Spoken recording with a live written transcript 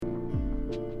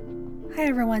Hi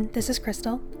everyone, this is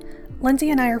Crystal.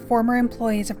 Lindsay and I are former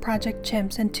employees of Project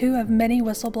Chimps and two of many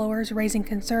whistleblowers raising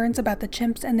concerns about the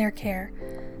chimps and their care.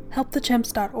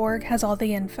 HelpTheChimps.org has all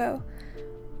the info.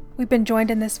 We've been joined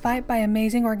in this fight by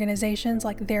amazing organizations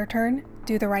like Their Turn,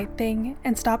 Do the Right Thing,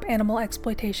 and Stop Animal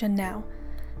Exploitation Now.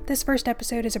 This first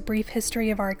episode is a brief history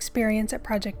of our experience at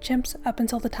Project Chimps up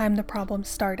until the time the problem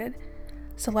started.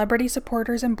 Celebrity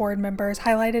supporters and board members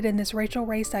highlighted in this Rachel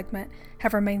Ray segment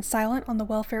have remained silent on the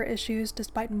welfare issues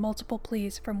despite multiple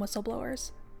pleas from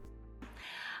whistleblowers.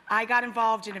 I got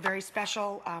involved in a very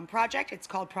special project. It's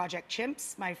called Project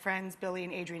Chimps. My friends Billy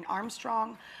and Adrienne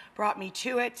Armstrong brought me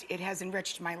to it. It has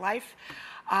enriched my life.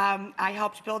 I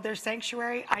helped build their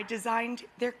sanctuary. I designed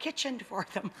their kitchen for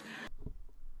them.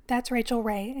 That's Rachel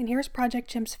Ray, and here's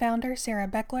Project Chimps founder Sarah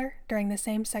Beckler during the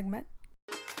same segment.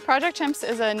 Project Chimps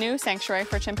is a new sanctuary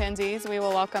for chimpanzees. We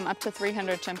will welcome up to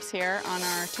 300 chimps here on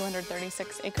our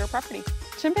 236-acre property.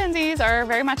 Chimpanzees are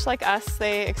very much like us.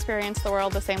 They experience the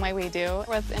world the same way we do,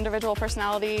 with individual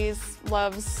personalities,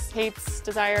 loves, hates,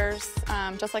 desires,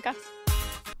 just like us.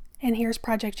 And here's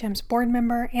Project Chimps board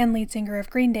member and lead singer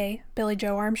of Green Day, Billy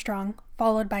Joe Armstrong,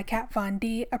 followed by Kat Von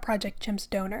D, a Project Chimps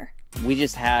donor. We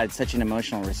just had such an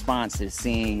emotional response to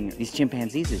seeing these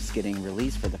chimpanzees just getting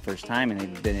released for the first time, and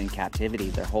they've been in captivity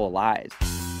their whole lives.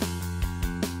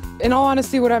 In all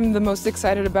honesty, what I'm the most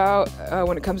excited about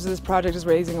when it comes to this project is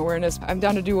raising awareness. I'm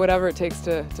down to do whatever it takes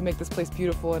to make this place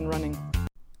beautiful and running.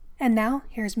 And now,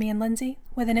 here's me and Lindsay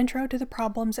with an intro to the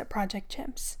problems at Project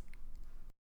Chimps.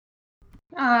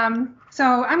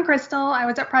 So I'm Crystal. I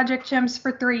was at Project Chimps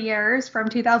for 3 years, from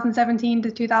 2017 to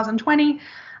 2020.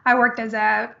 I worked as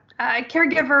a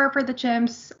caregiver for the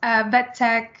chimps, a vet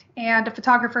tech, and a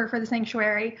photographer for the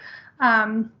sanctuary.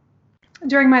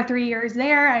 During my 3 years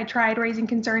there, I tried raising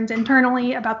concerns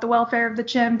internally about the welfare of the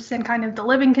chimps and kind of the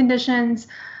living conditions,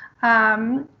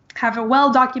 have a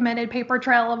well-documented paper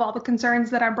trail of all the concerns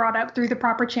that I brought up through the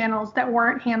proper channels that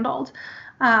weren't handled,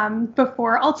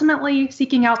 before ultimately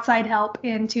seeking outside help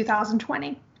in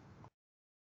 2020.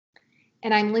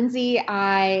 And I'm Lindsay.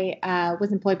 I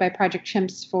was employed by Project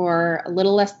Chimps for a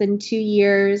little less than 2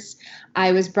 years.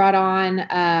 I was brought on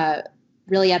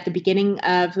really at the beginning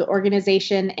of the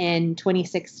organization in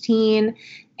 2016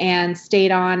 and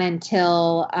stayed on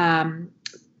until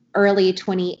early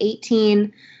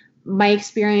 2018. My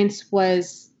experience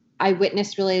was I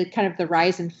witnessed really kind of the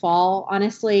rise and fall,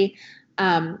 honestly.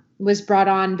 Was brought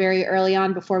on very early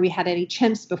on before we had any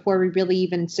chimps, before we really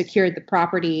even secured the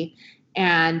property,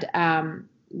 and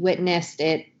witnessed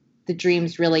the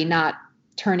dreams really not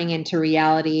turning into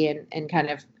reality and kind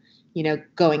of,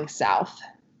 going south.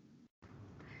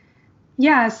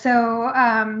 Yeah, so,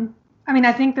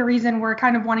 I think the reason we're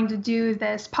kind of wanting to do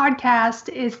this podcast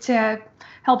is to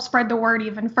help spread the word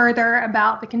even further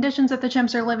about the conditions that the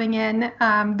chimps are living in,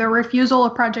 the refusal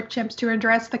of Project Chimps to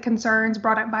address the concerns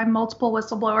brought up by multiple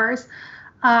whistleblowers,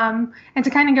 and to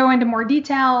kind of go into more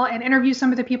detail and interview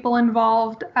some of the people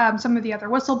involved, some of the other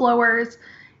whistleblowers,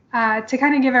 to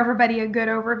kind of give everybody a good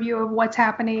overview of what's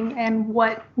happening and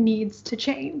what needs to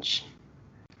change.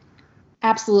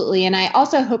 Absolutely. And I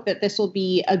also hope that this will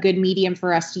be a good medium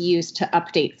for us to use to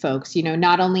update folks,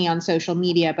 not only on social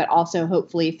media, but also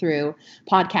hopefully through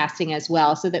podcasting as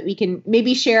well, so that we can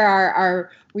maybe share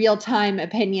our real-time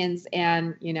opinions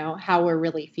and, how we're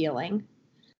really feeling.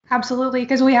 Absolutely,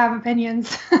 because we have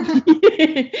opinions.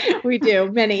 We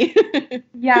do, many.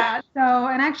 Yeah, so,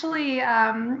 and actually,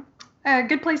 a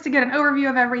good place to get an overview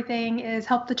of everything is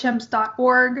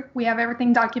helpthechimps.org. We have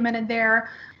everything documented there.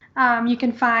 You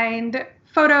can find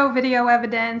photo, video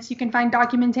evidence. You can find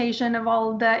documentation of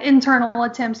all the internal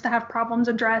attempts to have problems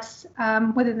addressed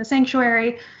within the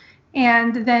sanctuary.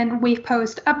 And then we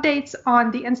post updates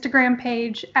on the Instagram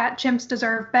page at Chimps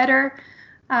Deserve Better.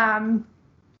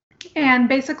 And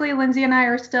basically, Lindsay and I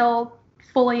are still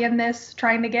fully in this,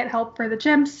 trying to get help for the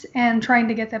chimps and trying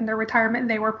to get them the retirement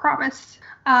they were promised.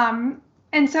 And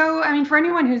so, for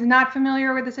anyone who's not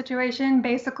familiar with the situation,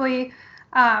 basically,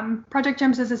 Project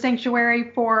Chimps is a sanctuary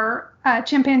for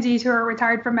chimpanzees who are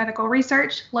retired from medical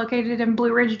research, located in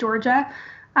Blue Ridge, Georgia.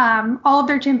 All of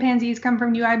their chimpanzees come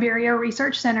from New Iberia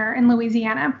Research Center in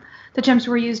Louisiana. The chimps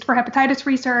were used for hepatitis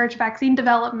research, vaccine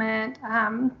development,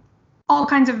 all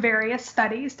kinds of various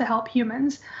studies to help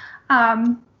humans.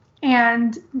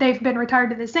 And they've been retired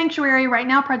to the sanctuary. Right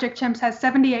now, Project Chimps has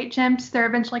 78 chimps. They're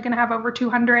eventually going to have over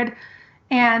 200.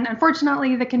 And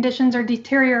unfortunately, the conditions are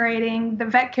deteriorating. The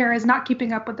vet care is not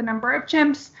keeping up with the number of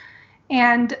chimps.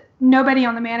 And nobody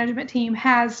on the management team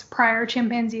has prior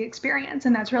chimpanzee experience.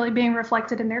 And that's really being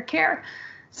reflected in their care.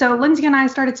 So Lindsay and I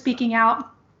started speaking out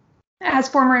as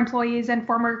former employees and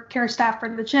former care staff for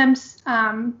the chimps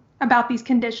about these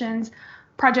conditions,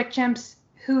 Project Chimps,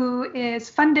 who is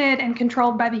funded and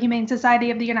controlled by the Humane Society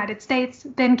of the United States,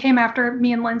 then came after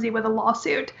me and Lindsay with a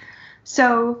lawsuit.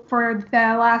 So for the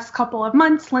last couple of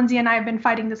months, Lindsay and I have been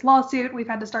fighting this lawsuit. We've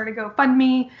had to start a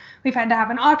GoFundMe. We've had to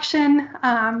have an auction.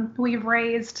 We've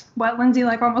raised, Lindsay,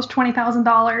 like almost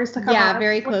 $20,000 to cover. Yeah,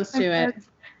 very close to it.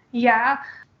 Yeah.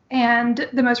 And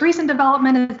the most recent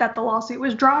development is that the lawsuit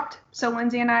was dropped. So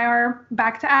Lindsay and I are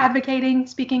back to advocating,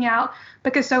 speaking out,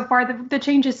 because so far the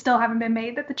changes still haven't been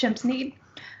made that the chimps need.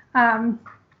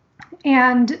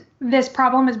 And this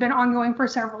problem has been ongoing for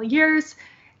several years.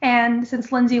 And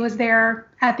since Lindsay was there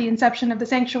at the inception of the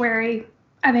sanctuary,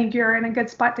 I think you're in a good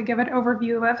spot to give an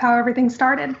overview of how everything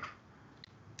started.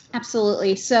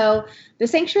 Absolutely. So the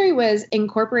sanctuary was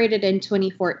incorporated in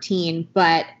 2014,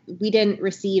 but we didn't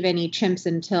receive any chimps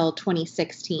until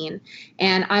 2016.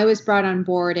 And I was brought on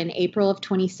board in April of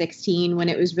 2016 when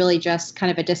it was really just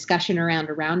kind of a discussion around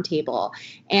a roundtable.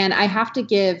 And I have to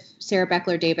give Sarah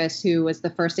Beckler Davis, who was the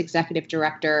first executive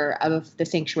director of the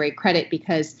sanctuary, credit,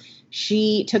 because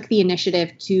she took the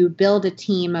initiative to build a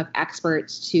team of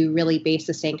experts to really base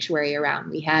the sanctuary around.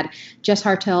 We had Jess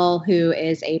Hartel, who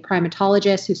is a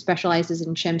primatologist who specializes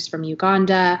in chimps from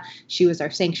Uganda. She was our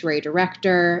sanctuary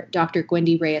director. Dr.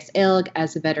 Gwendy Reyes-Ilg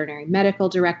as the veterinary medical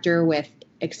director with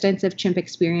extensive chimp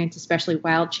experience, especially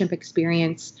wild chimp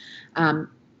experience.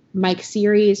 Mike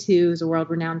Series, who's a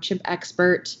world-renowned chimp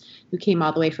expert who came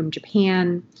all the way from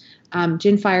Japan.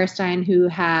 Jen Firestein, who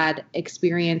had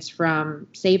experience from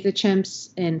Save the Chimps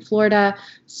in Florida,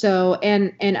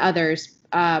 and others.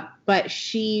 But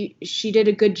she did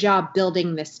a good job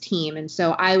building this team. And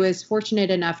so I was fortunate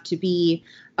enough to be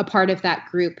a part of that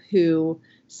group who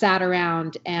sat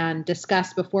around and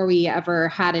discussed before we ever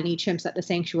had any chimps at the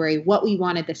sanctuary what we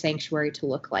wanted the sanctuary to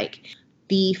look like.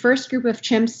 The first group of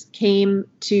chimps came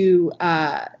to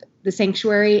the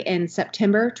sanctuary in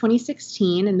September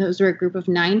 2016, and those were a group of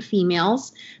 9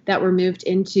 females that were moved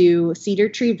into Cedar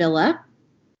Tree Villa.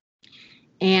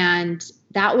 And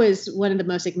that was one of the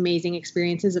most amazing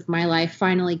experiences of my life,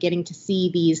 finally getting to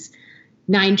see these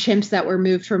 9 chimps that were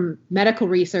moved from medical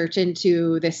research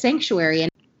into the sanctuary.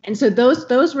 And so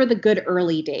those were the good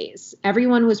early days.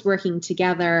 Everyone was working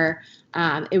together.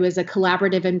 It was a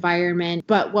collaborative environment.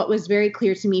 But what was very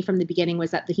clear to me from the beginning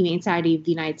was that the Humane Society of the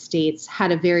United States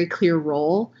had a very clear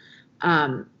role.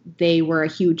 They were a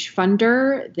huge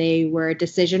funder. They were a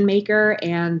decision maker,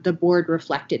 and the board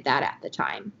reflected that at the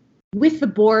time. With the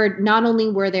board, not only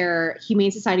were there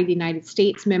Humane Society of the United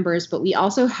States members, but we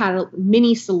also had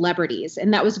many celebrities.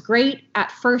 And that was great at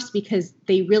first because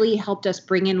they really helped us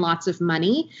bring in lots of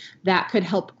money that could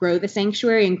help grow the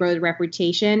sanctuary and grow the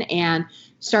reputation and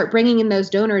start bringing in those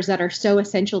donors that are so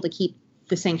essential to keep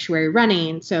the sanctuary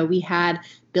running. So we had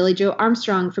Billie Joe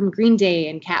Armstrong from Green Day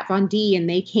and Kat Von D, and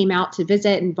they came out to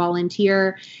visit and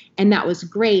volunteer, and that was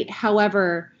great.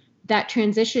 However, that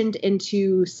transitioned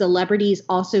into celebrities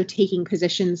also taking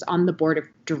positions on the board of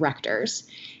directors.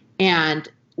 And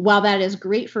while that is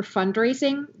great for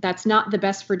fundraising, that's not the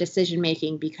best for decision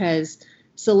making, because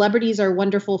celebrities are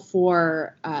wonderful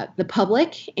for the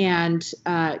public and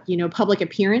public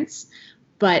appearance,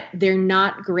 but they're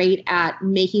not great at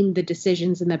making the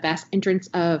decisions in the best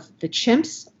interest of the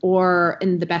chimps or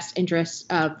in the best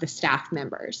interest of the staff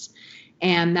members.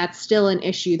 And that's still an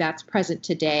issue that's present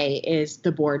today, is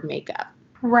the board makeup.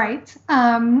 Right.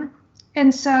 And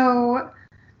so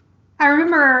I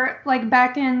remember, like,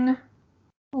 back in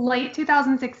late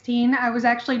 2016, I was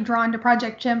actually drawn to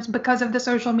Project Chimps because of the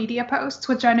social media posts,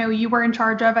 which I know you were in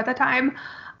charge of at the time.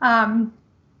 I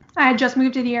had just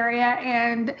moved to the area,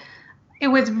 and it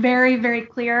was very, very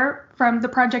clear from the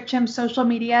Project Chimps social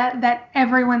media that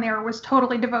everyone there was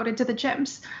totally devoted to the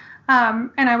chimps.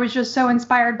 And I was just so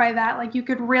inspired by that. Like, you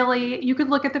could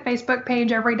look at the Facebook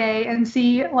page every day and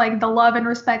see, like, the love and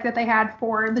respect that they had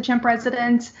for the chimp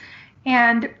residents.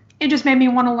 And it just made me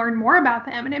want to learn more about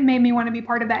them. And it made me want to be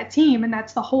part of that team. And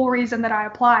that's the whole reason that I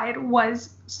applied,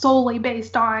 was solely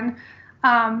based on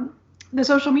the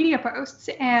social media posts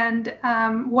and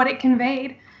what it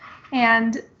conveyed.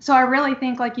 And so I really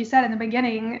think, like you said in the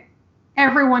beginning,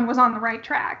 everyone was on the right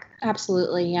track.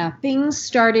 Absolutely, yeah. Things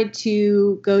started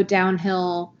to go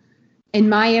downhill. In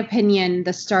my opinion,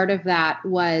 the start of that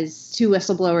was 2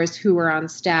 whistleblowers who were on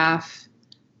staff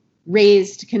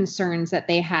raised concerns that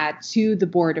they had to the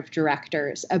board of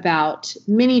directors about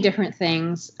many different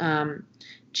things,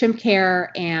 chimp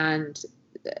care and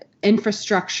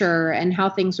infrastructure and how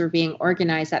things were being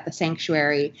organized at the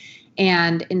sanctuary.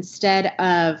 And instead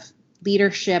of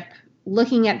leadership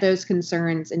looking at those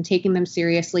concerns and taking them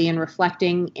seriously and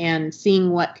reflecting and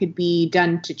seeing what could be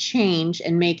done to change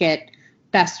and make it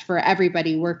best for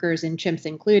everybody, workers and chimps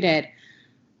included.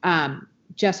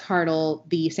 Jess Hartle,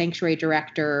 the sanctuary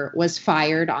director, was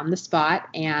fired on the spot,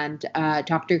 and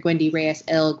Dr. Gwendy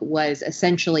Reyes-Ilg was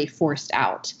essentially forced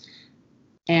out.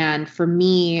 And for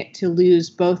me to lose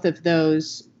both of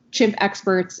those chimp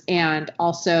experts and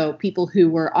also people who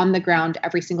were on the ground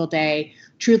every single day,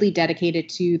 truly dedicated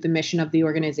to the mission of the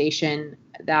organization,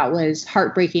 that was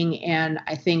heartbreaking, and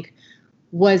I think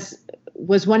was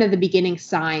one of the beginning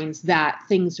signs that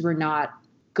things were not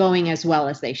going as well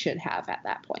as they should have at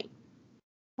that point.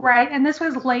 Right, and this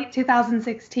was late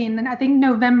 2016, and I think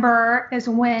November is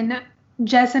when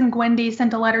Jess and Gwendy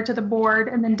sent a letter to the board,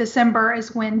 and then December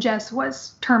is when Jess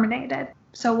was terminated.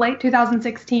 So late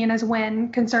 2016 is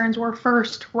when concerns were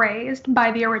first raised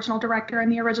by the original director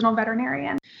and the original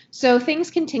veterinarian. So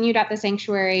things continued at the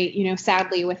sanctuary,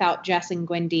 sadly without Jess and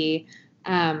Gwendy.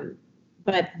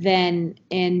 But then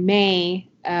in May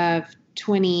of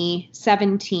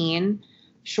 2017,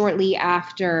 shortly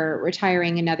after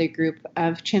retiring another group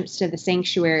of chimps to the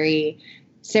sanctuary,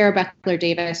 Sarah Beckler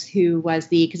Davis, who was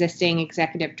the existing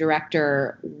executive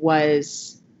director,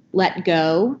 was let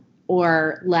go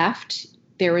or left.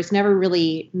 There was never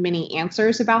really many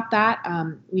answers about that.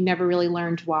 We never really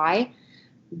learned why,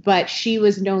 but she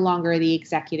was no longer the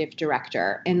executive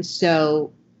director. And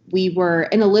so we were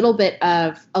in a little bit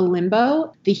of a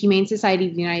limbo. The Humane Society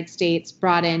of the United States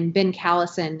brought in Ben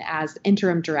Callison as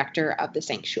interim director of the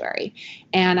sanctuary.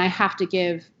 And I have to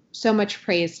give so much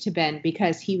praise to Ben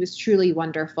because he was truly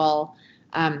wonderful.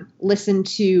 Listened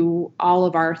to all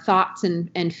of our thoughts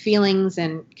and feelings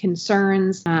and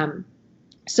concerns.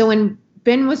 So when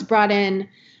Ben was brought in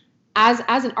as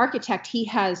an architect, he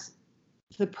has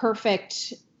the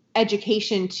perfect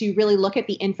education to really look at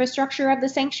the infrastructure of the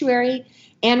sanctuary,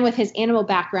 and with his animal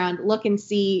background, look and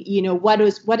see, what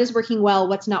is working well,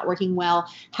 what's not working well,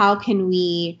 how can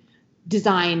we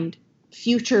design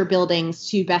future buildings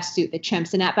to best suit the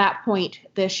chimps. And at that point,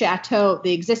 the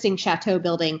existing chateau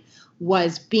building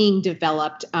was being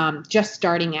developed, just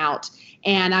starting out.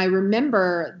 And I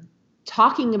remember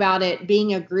talking about it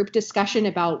being a group discussion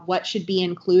about what should be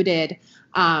included,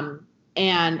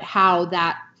 and how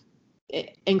that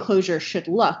enclosure should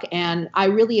look. And I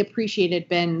really appreciated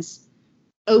Ben's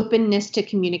openness to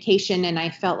communication, and I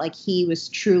felt like he was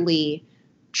truly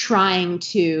trying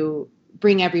to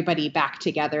bring everybody back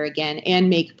together again and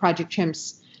make Project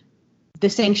Chimps the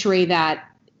sanctuary that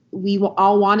we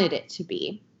all wanted it to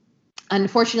be.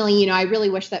 Unfortunately, I really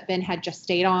wish that Ben had just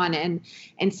stayed on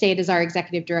and stayed as our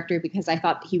executive director, because I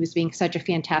thought that he was doing such a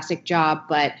fantastic job.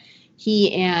 But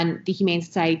he and the Humane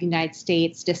Society of the United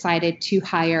States decided to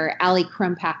hire Allie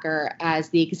Crumpacker as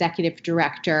the executive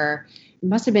director. It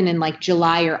must have been in like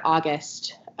July or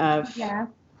August of that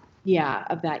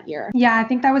year. Yeah, I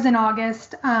think that was in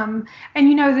August. And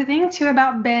the thing too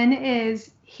about Ben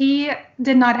is he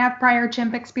did not have prior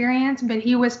chimp experience, but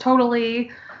he was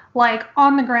totally like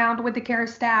on the ground with the care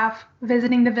staff,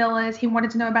 visiting the villas. He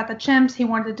wanted to know about the chimps. He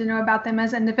wanted to know about them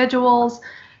as individuals.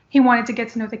 He wanted to get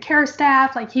to know the care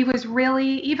staff. Like, he was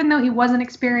really, even though he wasn't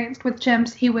experienced with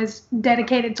chimps, he was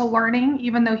dedicated to learning,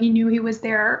 even though he knew he was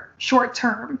there short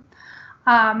term.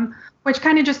 Which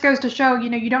kind of just goes to show,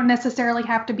 you don't necessarily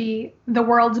have to be the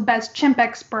world's best chimp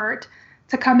expert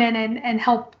to come in and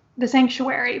help the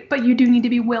sanctuary, but you do need to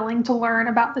be willing to learn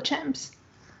about the chimps.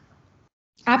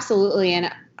 Absolutely.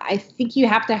 And I think you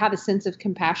have to have a sense of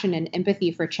compassion and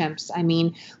empathy for chimps. I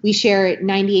mean, we share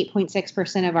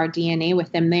 98.6% of our DNA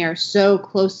with them. They are so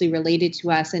closely related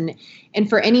to us. And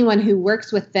for anyone who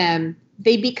works with them,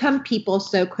 they become people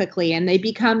so quickly, and they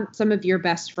become some of your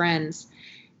best friends.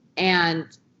 And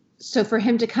so for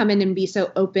him to come in and be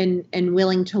so open and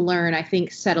willing to learn, I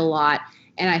think said a lot.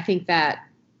 And I think that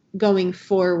going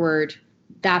forward,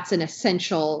 that's an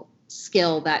essential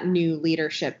skill that new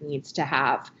leadership needs to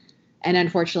have. And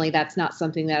unfortunately, that's not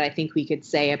something that I think we could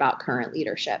say about current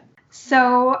leadership.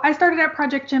 So I started at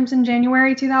Project Chimps in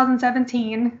January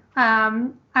 2017.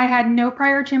 I had no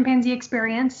prior chimpanzee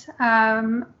experience.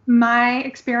 My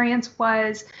experience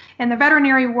was in the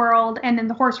veterinary world and in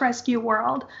the horse rescue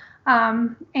world,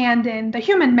 and in the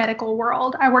human medical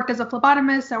world. I worked as a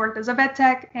phlebotomist, I worked as a vet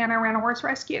tech, and I ran a horse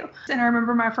rescue. And I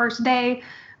remember my first day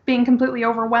being completely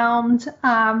overwhelmed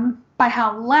by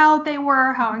how loud they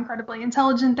were, how incredibly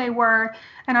intelligent they were.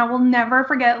 And I will never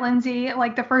forget Lindsay.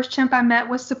 Like, the first chimp I met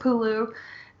was Sapulu,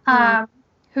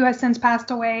 who has since passed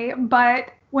away.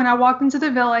 But when I walked into the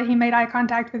villa, he made eye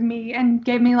contact with me and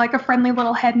gave me like a friendly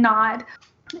little head nod.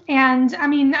 And I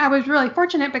mean, I was really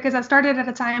fortunate because I started at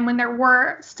a time when there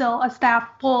were still a staff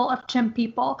full of chimp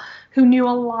people who knew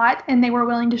a lot and they were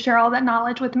willing to share all that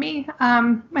knowledge with me.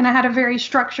 And I had a very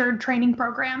structured training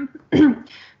program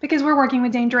because we're working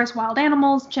with dangerous wild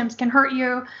animals. Chimps can hurt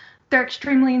you, they're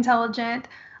extremely intelligent.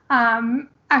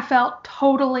 I felt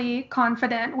totally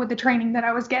confident with the training that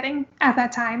I was getting at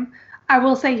that time. I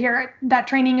will say here that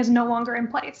training is no longer in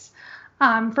place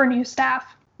for new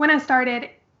staff. When I started,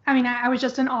 I mean, I was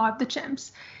just in awe of the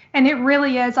chimps. And it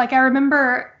really is, like, I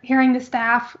remember hearing the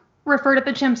staff refer to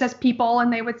the chimps as people,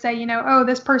 and they would say, you know, oh,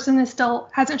 this person is still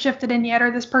hasn't shifted in yet, or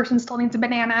this person still needs a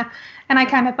banana. And I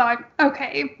kind of thought,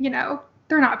 okay, you know,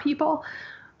 they're not people.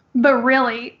 But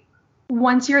really,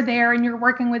 once you're there and you're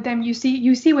working with them, you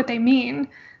see what they mean.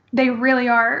 They really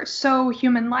are so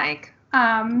human-like,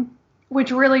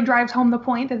 which really drives home the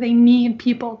point that they need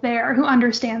people there who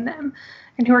understand them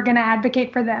and who are going to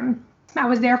advocate for them. I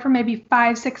was there for maybe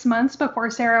 5-6 months before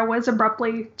Sarah was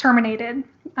abruptly terminated.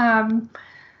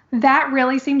 That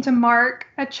really seemed to mark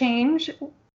a change of,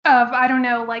 I don't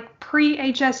know, like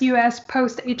pre-HSUS,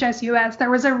 post-HSUS. There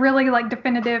was a really like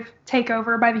definitive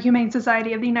takeover by the Humane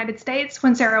Society of the United States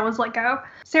when Sarah was let go.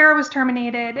 Sarah was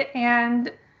terminated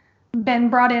and been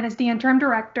brought in as the interim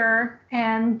director.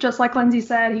 And just like Lindsay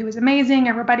said, he was amazing.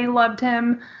 Everybody loved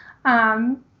him.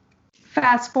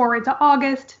 Fast forward to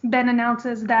August, Ben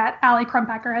announces that Allie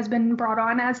Crumpacker has been brought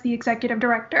on as the executive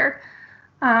director.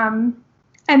 And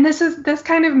this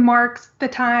kind of marks the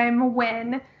time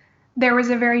when there was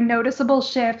a very noticeable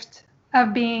shift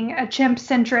of being a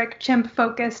chimp-centric,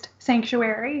 chimp-focused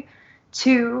sanctuary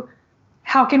to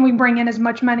how can we bring in as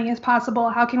much money as possible?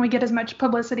 How can we get as much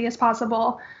publicity as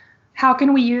possible? How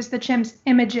can we use the chimps'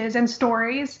 images and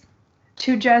stories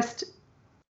to just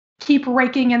keep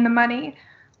raking in the money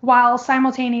while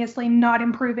simultaneously not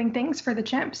improving things for the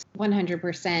chimps?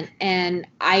 100%. And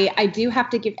I do have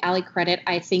to give Allie credit.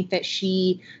 I think that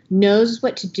she knows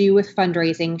what to do with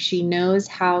fundraising. She knows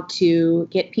how to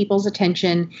get people's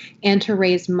attention and to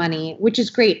raise money, which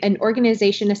is great. An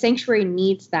organization, a sanctuary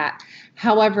needs that.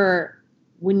 However,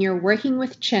 when you're working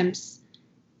with chimps,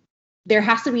 there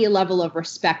has to be a level of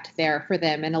respect there for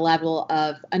them and a level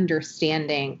of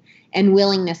understanding and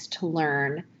willingness to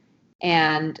learn.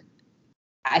 And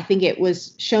I think it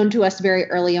was shown to us very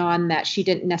early on that she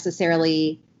didn't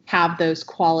necessarily have those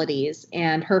qualities,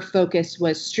 and her focus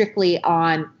was strictly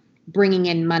on bringing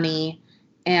in money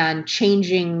and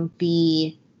changing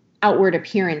the outward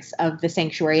appearance of the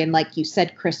sanctuary. And like you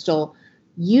said, Crystal,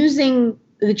 using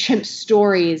the chimp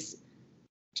stories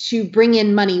to bring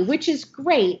in money, which is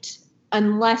great,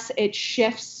 unless it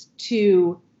shifts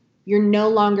to you're no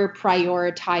longer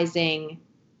prioritizing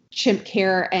chimp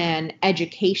care and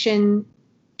education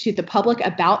to the public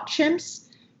about chimps.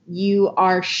 You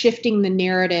are shifting the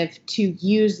narrative to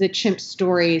use the chimp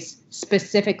stories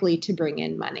specifically to bring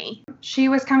in money. She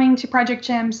was coming to Project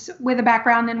Chimps with a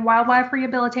background in wildlife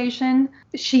rehabilitation.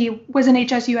 She was an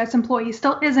HSUS employee,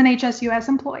 still is an HSUS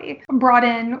employee, brought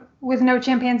in with no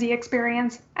chimpanzee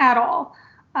experience at all,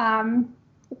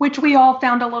 which we all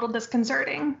found a little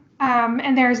disconcerting.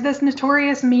 And there's this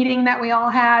notorious meeting that we all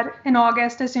had in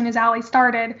August as soon as Allie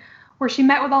started, where she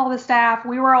met with all the staff.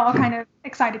 We were all kind of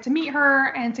excited to meet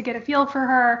her and to get a feel for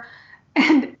her.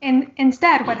 And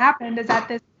instead, what happened is at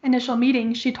this initial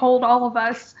meeting, she told all of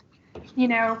us, you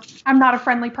know, I'm not a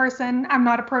friendly person. I'm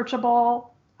not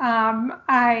approachable. I'm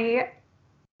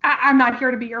not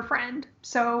here to be your friend.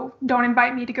 So don't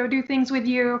invite me to go do things with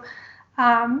you.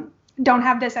 Don't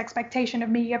have this expectation of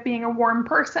me of being a warm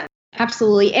person.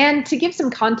 Absolutely. And to give some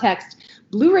context,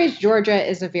 Blue Ridge, Georgia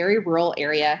is a very rural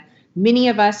area. Many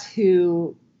of us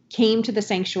who came to the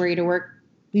sanctuary to work,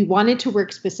 we wanted to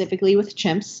work specifically with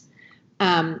chimps.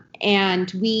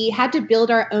 And we had to build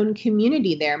our own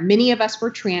community there. Many of us were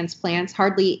transplants.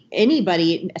 Hardly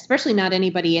anybody, especially not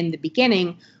anybody in the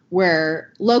beginning,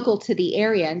 were local to the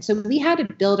area. And so we had to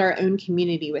build our own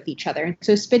community with each other. And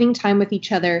so spending time with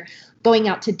each other, going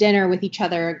out to dinner with each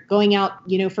other, going out,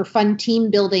 for fun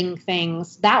team building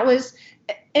things, that was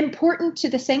important to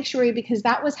the sanctuary because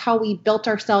that was how we built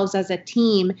ourselves as a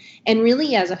team and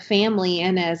really as a family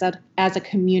and as a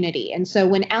community. And so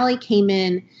when Allie came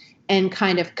in and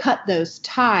kind of cut those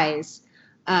ties,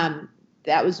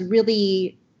 that was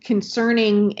really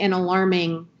concerning and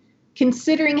alarming,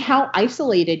 considering how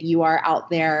isolated you are out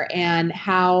there and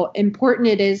how important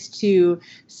it is to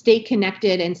stay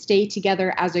connected and stay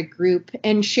together as a group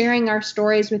and sharing our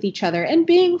stories with each other and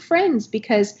being friends,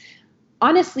 because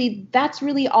honestly, that's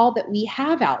really all that we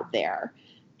have out there.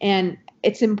 And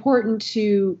it's important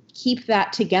to keep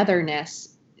that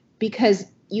togetherness because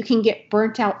you can get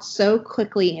burnt out so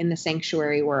quickly in the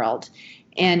sanctuary world.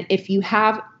 And if you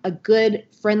have a good,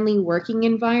 friendly working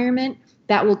environment,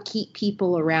 that will keep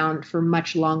people around for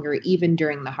much longer, even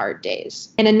during the hard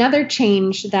days. And another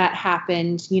change that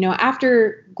happened,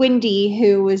 after Gwendy,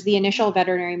 who was the initial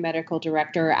veterinary medical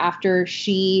director, after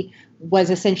she was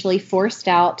essentially forced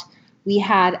out, we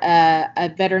had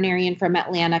a veterinarian from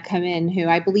Atlanta come in who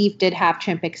I believe did have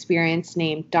chimp experience,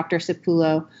 named Dr.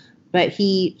 Cipulo, but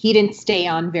he didn't stay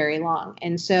on very long.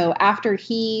 And so after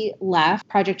he left,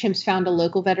 Project Chimps found a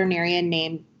local veterinarian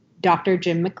named Dr.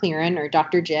 Jim McLaren, or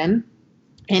Dr. Jim,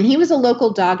 and he was a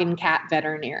local dog and cat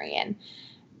veterinarian.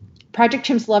 Project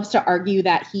Chimps loves to argue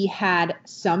that he had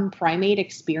some primate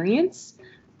experience,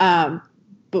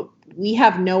 but we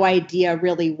have no idea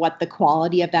really what the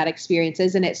quality of that experience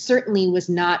is, and it certainly was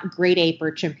not great ape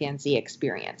or chimpanzee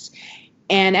experience.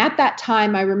 And at that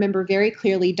time, I remember very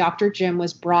clearly Dr. Jim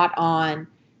was brought on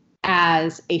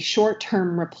as a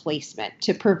short-term replacement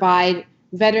to provide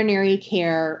veterinary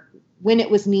care when it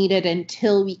was needed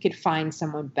until we could find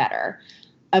someone better.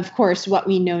 Of course, what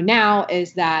we know now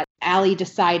is that Allie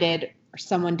decided, or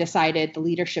someone decided, the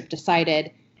leadership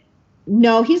decided,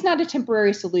 no, he's not a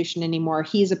temporary solution anymore.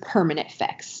 He's a permanent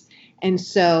fix. And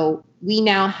so we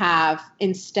now have,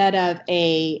 instead of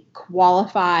a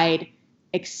qualified,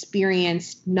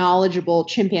 experienced, knowledgeable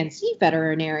chimpanzee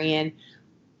veterinarian,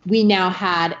 we now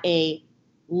had a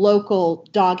local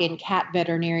dog and cat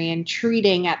veterinarian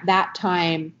treating at that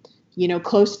time,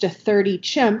 close to 30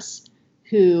 chimps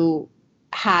who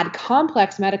had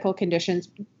complex medical conditions.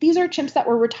 These are chimps that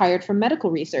were retired from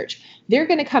medical research. They're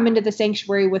going to come into the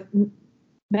sanctuary with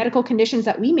medical conditions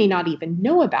that we may not even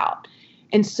know about.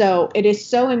 And so it is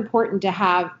so important to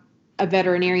have a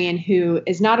veterinarian who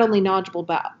is not only knowledgeable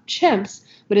about chimps,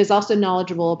 but is also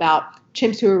knowledgeable about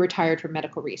chimps who are retired from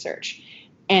medical research.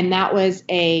 And that was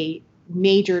a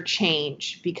major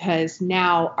change, because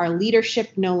now our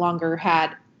leadership no longer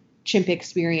had chimp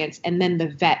experience, and then the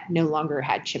vet no longer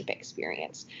had chimp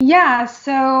experience. Yeah,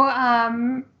 so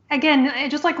again,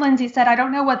 just like Lindsay said, I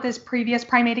don't know what this previous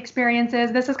primate experience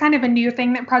is. This is kind of a new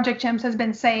thing that Project Chimps has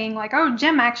been saying, like, oh,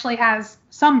 Jim actually has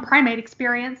some primate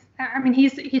experience. I mean,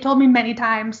 he told me many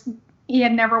times he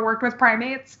had never worked with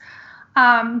primates.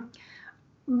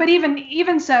 But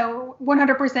even so,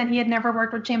 100% he had never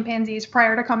worked with chimpanzees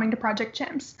prior to coming to Project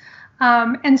Chimps.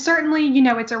 And certainly,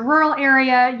 it's a rural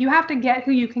area. You have to get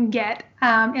who you can get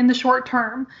in the short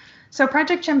term. So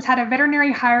Project Chimps had a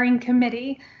veterinary hiring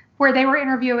committee where they were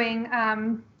interviewing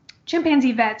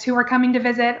chimpanzee vets who were coming to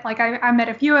visit. Like I met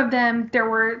a few of them.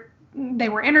 They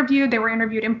were interviewed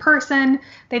in person.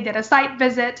 They did a site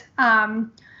visit.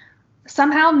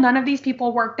 Somehow none of these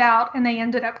people worked out, and they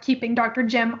ended up keeping Dr.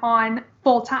 Jim on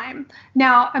full time.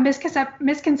 Now, a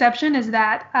misconception is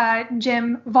that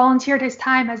Jim volunteered his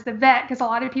time as the vet, because a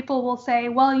lot of people will say,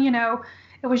 well,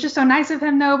 it was just so nice of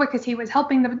him, though, because he was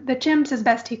helping the chimps as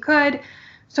best he could.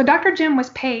 So Dr. Jim was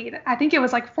paid, I think it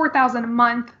was like $4,000 a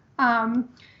month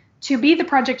to be the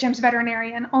Project Chimps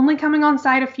veterinarian, only coming on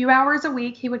site a few hours a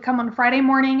week. He would come on Friday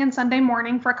morning and Sunday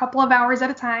morning for a couple of hours at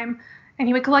a time, and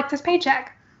he would collect his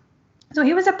paycheck. So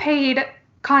he was a paid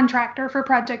contractor for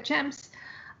Project Chimps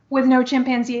with no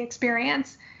chimpanzee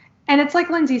experience. And it's like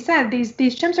Lindsay said, these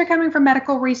chimps are coming from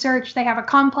medical research. They have a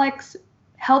complex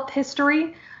health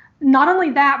history. Not only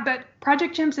that, but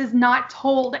Project Chimps is not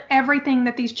told everything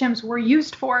that these chimps were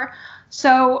used for.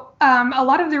 So a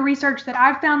lot of the research that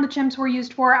I've found the chimps were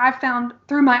used for, I've found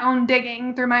through my own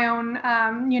digging, through my own,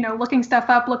 looking stuff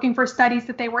up, looking for studies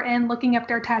that they were in, looking up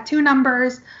their tattoo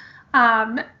numbers,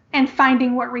 and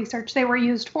finding what research they were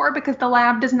used for, because the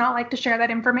lab does not like to share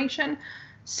that information.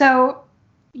 So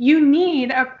you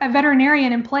need a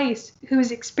veterinarian in place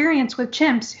who's experienced with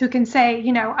chimps, who can say,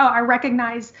 oh, I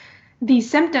recognize these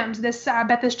symptoms. I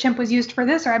bet this chimp was used for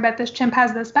this, or I bet this chimp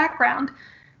has this background.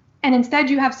 And instead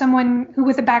you have someone who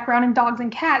with a background in dogs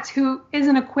and cats who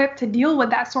isn't equipped to deal with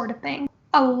that sort of thing.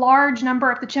 A large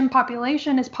number of the chimp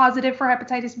population is positive for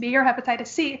hepatitis B or hepatitis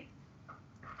C.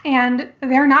 And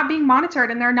they're not being monitored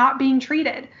and they're not being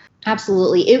treated.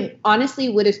 Absolutely. It honestly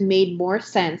would have made more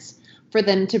sense for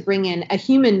them to bring in a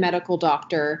human medical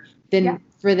doctor than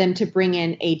for them to bring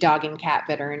in a dog and cat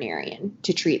veterinarian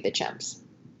to treat the chimps.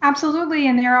 Absolutely.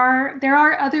 And there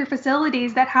are other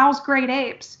facilities that house great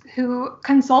apes who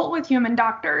consult with human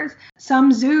doctors.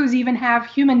 Some zoos even have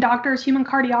human doctors, human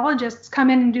cardiologists come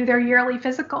in and do their yearly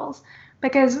physicals.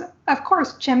 Because, of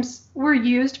course, chimps were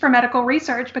used for medical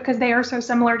research because they are so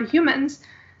similar to humans.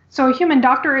 So a human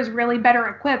doctor is really better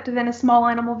equipped than a small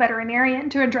animal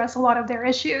veterinarian to address a lot of their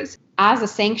issues. as a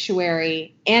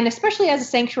sanctuary, and especially as a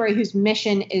sanctuary whose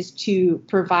mission is to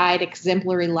provide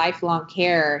exemplary lifelong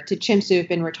care to chimps who have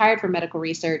been retired from medical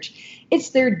research, it's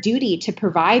their duty to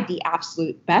provide the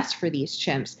absolute best for these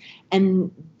chimps.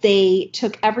 And they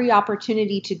took every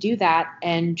opportunity to do that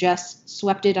and just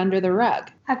swept it under the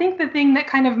rug. I think the thing that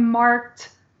kind of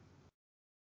marked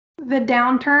the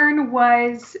downturn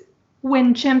was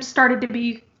when chimps started to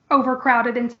be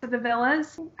overcrowded into the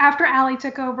villas. After Allie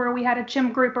took over, we had a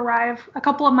chimp group arrive a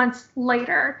couple of months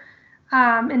later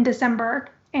in December.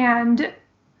 And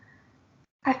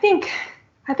I think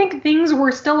things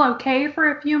were still okay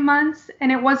for a few months.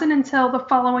 And it wasn't until the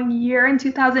following year in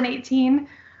 2018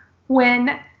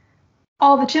 when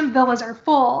all the chimp villas are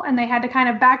full and they had to kind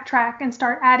of backtrack and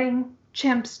start adding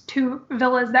chimps to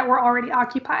villas that were already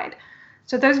occupied.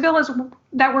 So those villas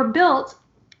that were built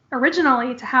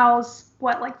originally to house,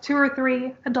 2 or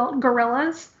 3 adult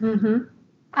gorillas,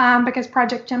 because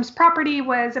Project Chimps property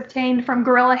was obtained from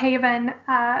Gorilla Haven.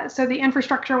 So the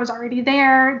infrastructure was already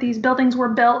there. These buildings were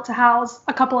built to house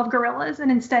a couple of gorillas, and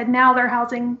instead now they're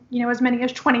housing, as many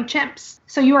as 20 chimps.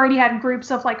 So you already had groups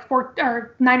of 9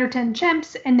 or 10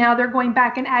 chimps, and now they're going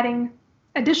back and adding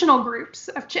additional groups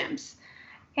of chimps.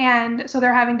 And so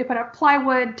they're having to put up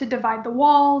plywood to divide the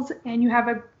walls, and you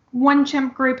have one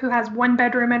chimp group who has 1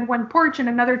 bedroom and 1 porch, and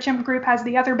another chimp group has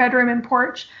the other bedroom and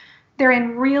porch. They're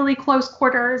in really close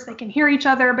quarters. They can hear each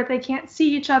other, but they can't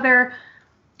see each other.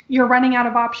 You're running out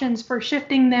of options for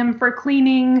shifting them, for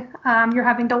cleaning. You're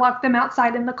having to lock them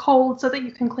outside in the cold so that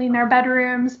you can clean their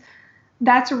bedrooms.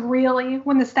 That's really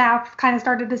when the staff kind of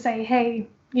started to say, hey,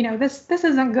 this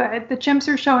isn't good. The chimps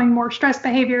are showing more stress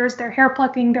behaviors. They're hair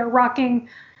plucking, they're rocking,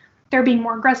 they're being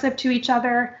more aggressive to each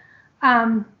other.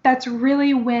 That's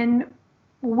really when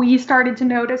we started to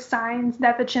notice signs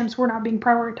that the chimps were not being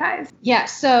prioritized. Yeah,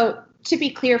 so to be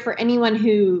clear, for anyone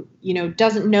who,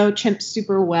 doesn't know chimps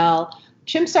super well,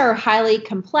 chimps are highly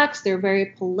complex. They're very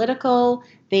political.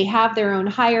 They have their own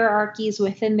hierarchies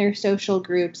within their social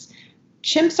groups.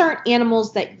 Chimps aren't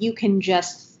animals that you can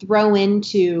just throw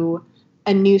into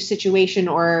a new situation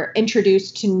or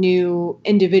introduce to new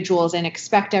individuals and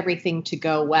expect everything to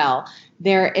go well.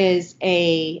 There is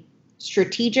a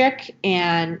strategic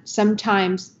and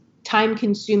sometimes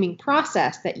time-consuming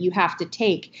process that you have to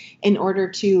take in order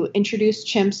to introduce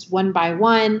chimps one by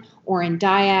one or in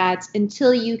dyads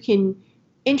until you can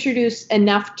introduce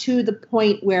enough to the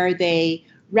point where they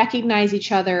recognize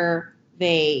each other,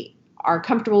 they are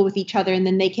comfortable with each other, and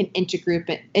then they can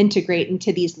integrate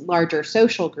into these larger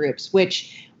social groups,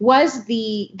 which was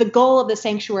the goal of the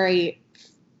sanctuary.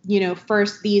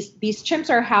 First, these chimps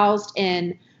are housed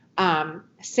in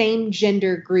same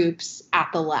gender groups at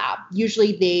the lab.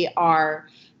 Usually they are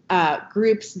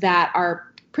groups that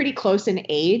are pretty close in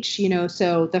age,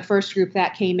 so the first group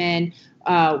that came in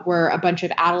were a bunch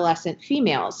of adolescent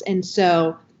females. And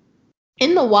so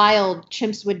in the wild,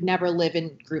 chimps would never live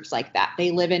in groups like that.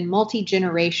 They live in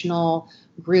multi-generational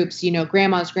groups,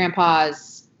 grandmas,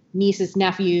 grandpas, nieces,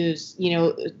 nephews,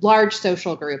 large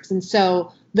social groups. And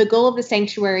so the goal of the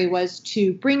sanctuary was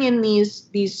to bring in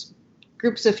these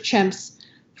groups of chimps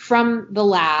from the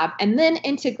lab and then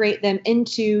integrate them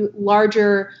into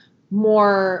larger,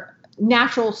 more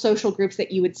natural social groups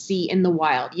that you would see in the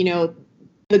wild.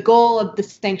 The goal of the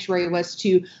sanctuary was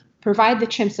to provide the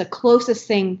chimps the closest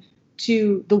thing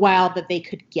to the wild that they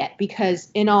could get,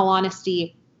 because in all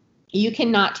honesty, you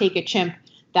cannot take a chimp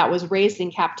that was raised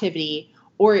in captivity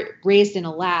or raised in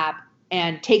a lab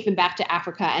and take them back to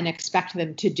Africa and expect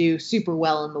them to do super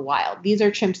well in the wild. These are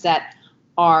chimps that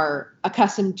are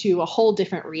accustomed to a whole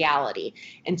different reality.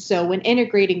 And so when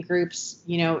integrating groups,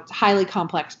 it's a highly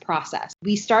complex process.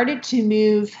 We started to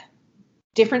move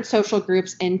different social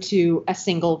groups into a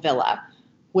single villa,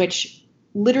 which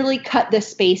literally cut the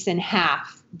space in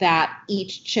half that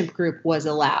each chimp group was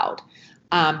allowed.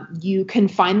 You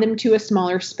confine them to a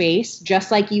smaller space,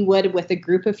 just like you would with a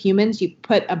group of humans. You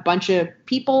put a bunch of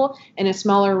people in a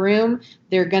smaller room,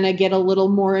 they're going to get a little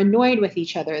more annoyed with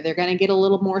each other. They're going to get a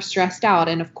little more stressed out.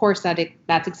 And of course,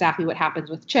 that's exactly what happens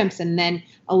with chimps. And then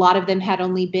a lot of them had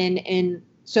only been in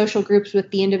social groups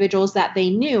with the individuals that they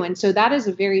knew. And so that is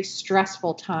a very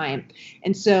stressful time.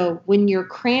 And so when you're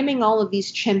cramming all of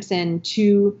these chimps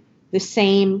into the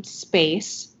same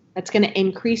space, that's going to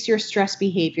increase your stress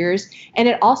behaviors. And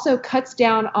it also cuts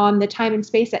down on the time and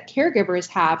space that caregivers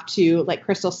have to, like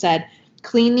Crystal said,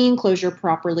 clean the enclosure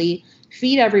properly,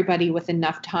 feed everybody with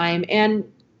enough time, and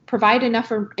provide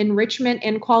enough enrichment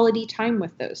and quality time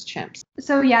with those chimps.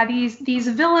 So yeah, these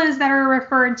villas that are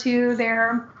referred to,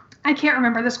 I can't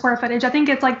remember the square footage. I think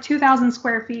it's 2,000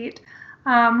 square feet.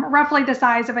 roughly the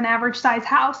size of an average size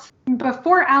house.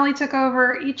 Before Allie took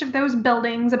over, each of those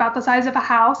buildings, about the size of a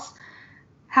house,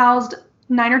 housed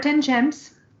 9 or 10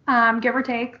 chimps, give or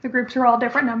take. The groups were all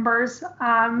different numbers.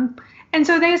 And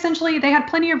so they had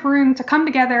plenty of room to come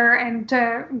together and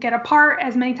to get apart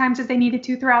as many times as they needed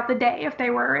to throughout the day. If they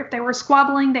were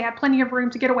squabbling, they had plenty of room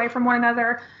to get away from one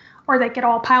another, or they could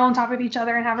all pile on top of each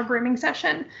other and have a grooming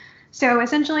session. So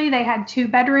essentially they had 2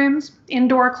 bedrooms,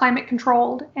 indoor climate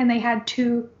controlled, and they had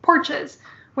 2 porches,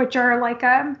 which are like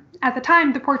at the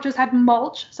time, the porches had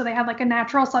mulch. So they had like a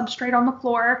natural substrate on the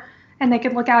floor and they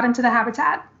could look out into the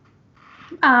habitat.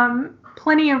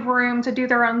 Plenty of room to do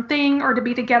their own thing or to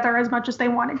be together as much as they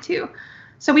wanted to.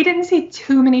 So we didn't see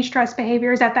too many stress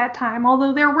behaviors at that time,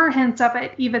 although there were hints of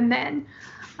it even then.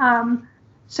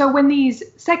 So when these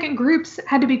second groups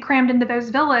had to be crammed into those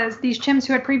villas, these chimps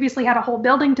who had previously had a whole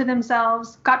building to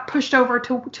themselves got pushed over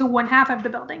to one half of the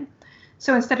building.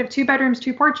 So instead of 2 bedrooms,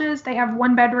 2 porches, they have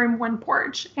 1 bedroom, 1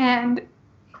 porch. And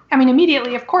I mean,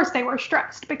 immediately, of course, they were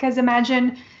stressed, because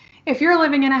imagine if you're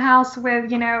living in a house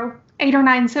with, 8 or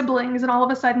 9 siblings and all of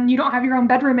a sudden you don't have your own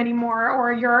bedroom anymore,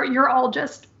 or you're all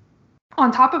just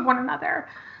on top of one another.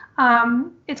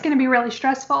 It's going to be really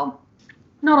stressful.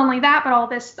 Not only that, but all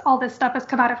this stuff has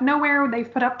come out of nowhere.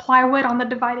 They've put up plywood on the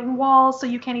dividing walls, so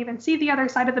you can't even see the other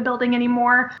side of the building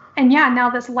anymore. And yeah, now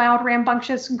this loud,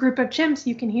 rambunctious group of chimps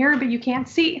you can hear, but you can't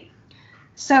see.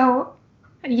 So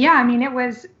yeah, I mean, it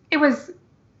was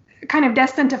kind of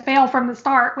destined to fail from the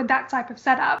start with that type of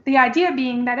setup. The idea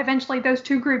being that eventually those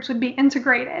 2 groups would be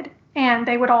integrated and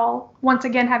they would all once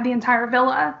again have the entire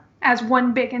villa as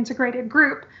one big integrated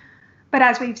group. But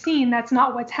as we've seen, that's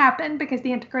not what's happened, because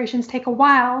the integrations take a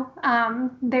while.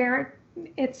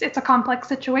 It's a complex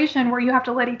situation where you have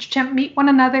to let each chimp meet one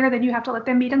another, then you have to let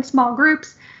them meet in small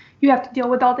groups. You have to deal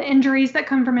with all the injuries that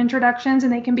come from introductions,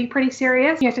 and they can be pretty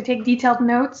serious. You have to take detailed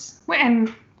notes,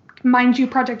 and mind you,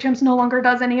 Project Chimps no longer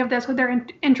does any of this with their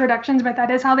introductions, but that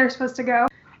is how they're supposed to go.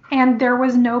 And there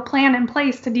was no plan in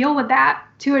place to deal with that,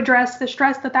 to address the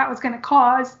stress that was going to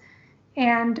cause,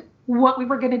 and what we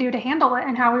were going to do to handle it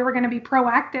and how we were going to be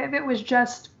proactive. It was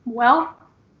just, well,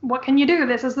 what can you do?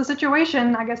 This is the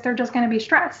situation. I guess they're just going to be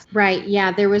stressed. Right.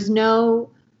 Yeah. There was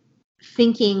no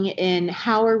thinking in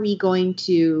how are we going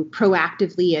to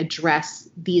proactively address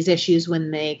these issues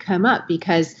when they come up,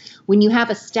 because when you have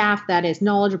a staff that is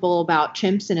knowledgeable about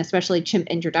chimps, and especially chimp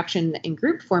introduction and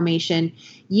group formation,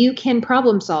 you can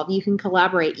problem solve, you can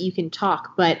collaborate, you can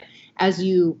talk. But as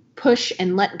you push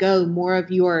and let go more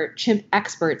of your chimp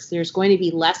experts, there's going to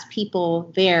be less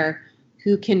people there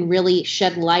who can really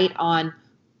shed light on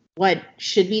what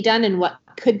should be done and what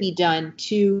could be done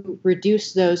to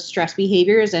reduce those stress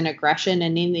behaviors and aggression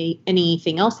and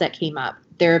anything else that came up.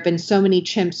 There have been so many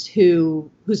chimps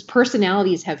whose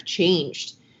personalities have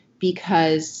changed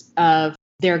because of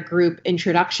their group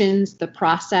introductions, the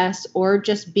process, or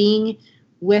just being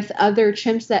with other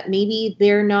chimps that maybe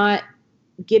they're not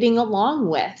getting along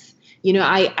with.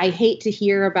 I hate to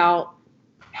hear about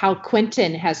how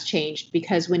Quentin has changed,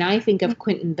 because when I think of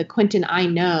Quentin, the Quentin I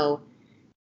know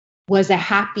was a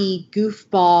happy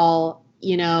goofball,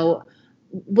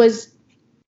 was,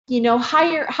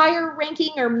 higher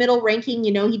ranking or middle ranking.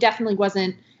 He definitely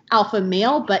wasn't alpha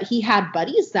male, but he had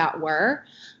buddies that were.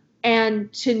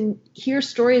 And to hear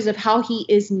stories of how he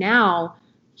is now,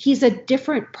 he's a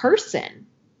different person.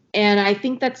 And I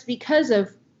think that's because of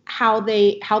how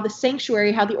the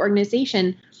sanctuary, how the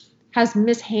organization has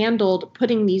mishandled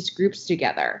putting these groups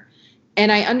together.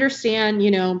 And I understand,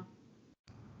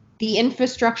 the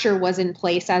infrastructure was in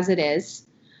place as it is,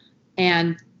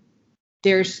 and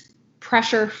there's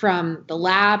pressure from the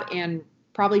lab and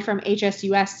probably from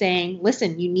HSUS saying,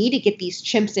 listen, you need to get these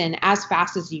chimps in as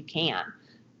fast as you can.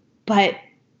 But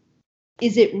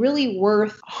is it really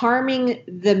worth harming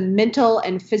the mental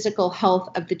and physical health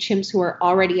of the chimps who are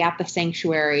already at the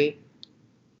sanctuary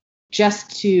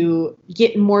just to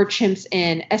get more chimps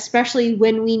in, especially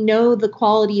when we know the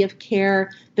quality of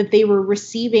care that they were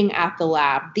receiving at the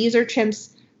lab? These are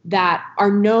chimps that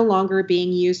are no longer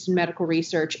being used in medical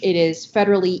research. It is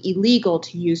federally illegal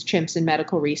to use chimps in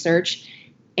medical research.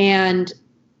 And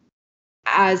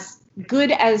as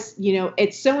good as,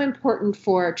 it's so important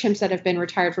for chimps that have been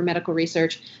retired from medical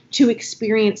research to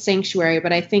experience sanctuary.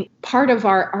 But I think part of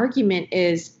our argument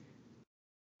is,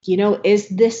 is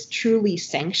this truly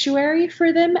sanctuary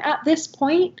for them at this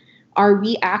point? Are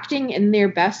we acting in their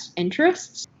best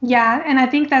interests? Yeah, and I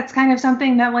think that's kind of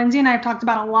something that Lindsay and I have talked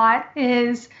about a lot,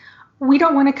 is we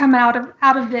don't want to come out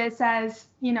of this as,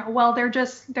 well,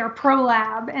 they're pro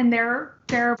lab and they're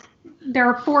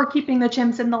for keeping the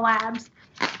chimps in the labs.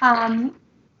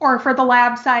 or for the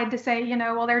lab side to say,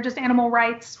 well, they're just animal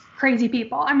rights crazy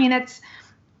people. I mean, it's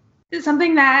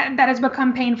something that has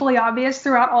become painfully obvious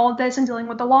throughout all of this and dealing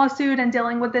with the lawsuit and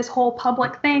dealing with this whole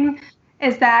public thing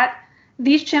is that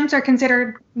these chimps are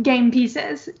considered game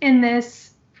pieces in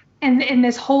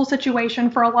this whole situation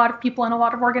for a lot of people and a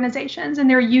lot of organizations, and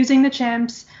they're using the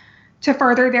chimps to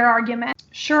further their argument.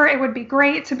 Sure, it would be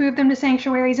great to move them to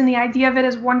sanctuaries, and the idea of it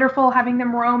is wonderful, having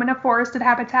them roam in a forested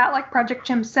habitat like Project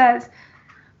Chimps says.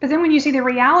 But then when you see the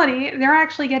reality, they're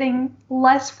actually getting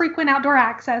less frequent outdoor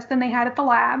access than they had at the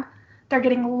lab. They're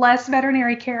getting less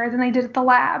veterinary care than they did at the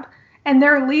lab. And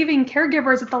they're leaving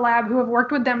caregivers at the lab who have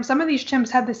worked with them. Some of these chimps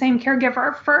had the same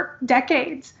caregiver for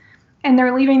decades, and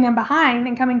they're leaving them behind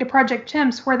and coming to Project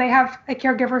Chimps where they have a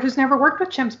caregiver who's never worked with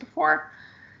chimps before.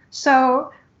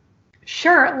 So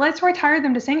sure, let's retire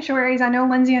them to sanctuaries. I know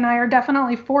Lindsay and I are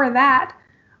definitely for that,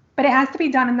 but it has to be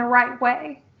done in the right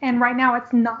way. And right now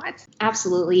it's not.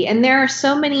 Absolutely. And there are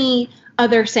so many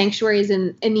other sanctuaries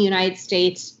in the United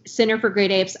States. Center for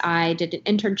Great Apes, I did an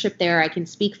internship there. I can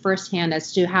speak firsthand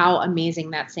as to how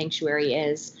amazing that sanctuary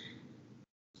is.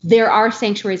 There are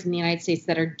sanctuaries in the United States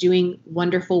that are doing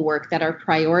wonderful work, that are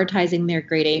prioritizing their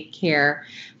great ape care.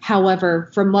 However,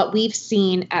 from what we've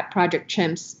seen at Project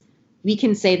Chimps, we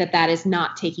can say that that is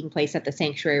not taking place at the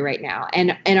sanctuary right now.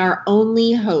 And our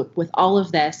only hope with all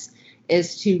of this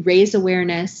is to raise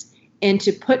awareness and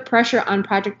to put pressure on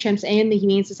Project Chimps and the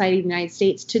Humane Society of the United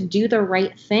States to do the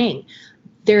right thing.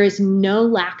 There is no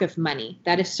lack of money.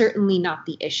 That is certainly not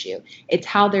the issue. It's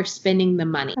how they're spending the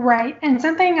money. Right. And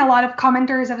something a lot of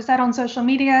commenters have said on social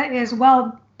media is,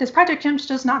 well, does Project Chimps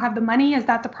just not have the money? Is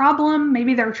that the problem?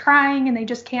 Maybe they're trying and they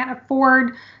just can't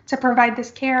afford to provide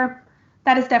this care.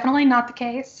 That is definitely not the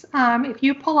case. If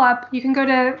you pull up, you can go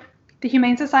to the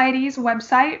Humane Society's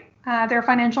website. Their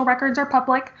financial records are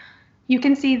public. You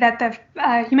can see that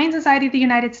the Humane Society of the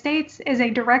United States is a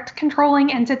direct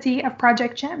controlling entity of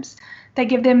Project Chimps. They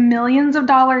give them millions of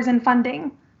dollars in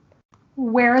funding.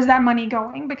 Where is that money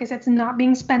going? Because it's not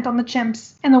being spent on the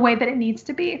chimps in the way that it needs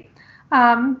to be.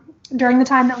 During the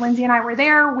time that Lindsay and I were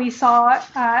there, we saw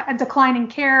a decline in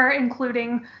care,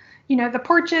 including the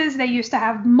porches. They used to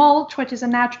have mulch, which is a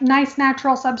nice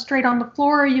natural substrate on the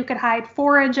floor. You could hide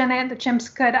forage in it. The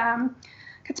chimps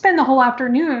could spend the whole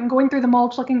afternoon going through the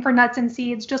mulch looking for nuts and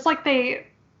seeds, just like they,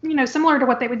 similar to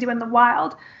what they would do in the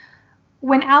wild.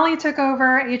 When Allie took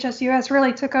over, HSUS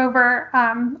really took over,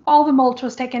 all the mulch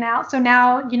was taken out. So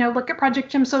now, look at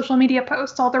Project Chimps social media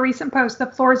posts, all the recent posts, the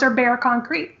floors are bare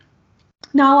concrete.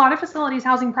 Now, a lot of facilities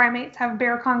housing primates have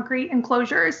bare concrete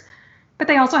enclosures, but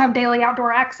they also have daily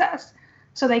outdoor access.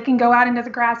 So they can go out into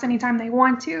the grass anytime they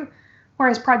want to.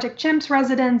 Whereas Project Chimps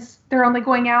residents, they're only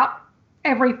going out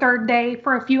every third day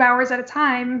for a few hours at a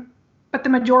time, but the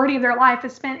majority of their life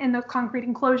is spent in those concrete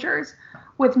enclosures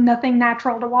with nothing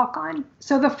natural to walk on.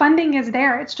 So the funding is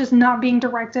there, it's just not being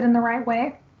directed in the right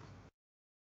way.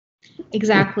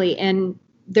 Exactly. And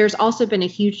there's also been a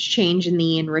huge change in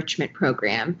the enrichment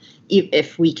program,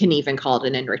 if we can even call it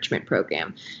an enrichment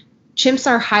program. Chimps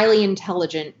are highly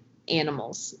intelligent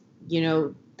animals.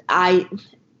 I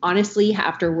honestly,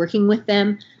 after working with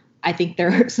them, I think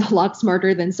they're a lot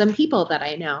smarter than some people that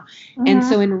I know. Mm-hmm. And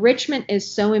so enrichment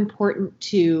is so important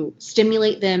to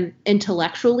stimulate them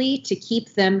intellectually,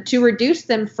 to reduce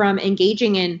them from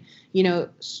engaging in,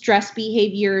 stress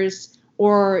behaviors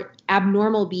or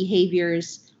abnormal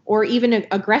behaviors or even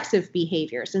aggressive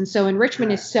behaviors. And so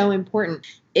enrichment is so important.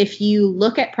 If you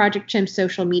look at Project Chimps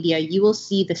social media, you will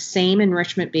see the same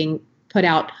enrichment being put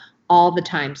out all the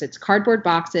times. It's cardboard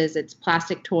boxes, it's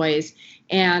plastic toys,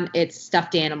 and it's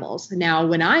stuffed animals. Now,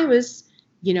 when I was,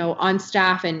 on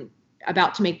staff and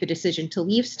about to make the decision to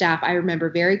leave staff, I remember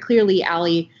very clearly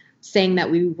Allie saying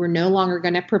that we were no longer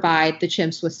going to provide the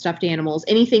chimps with stuffed animals.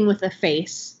 Anything with a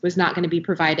face was not going to be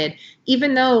provided,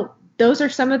 even though those are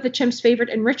some of the chimps' favorite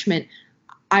enrichment.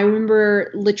 I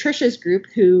remember Latricia's group,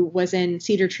 who was in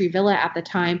Cedar Tree Villa at the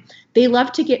time, they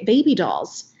loved to get baby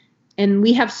dolls. And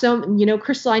we have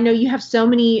Crystal, I know you have so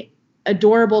many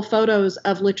adorable photos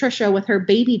of Latricia with her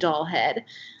baby doll head.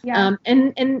 Yeah.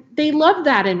 And they love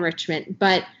that enrichment,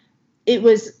 but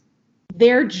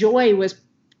their joy was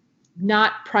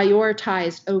not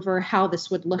prioritized over how this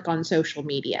would look on social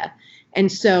media.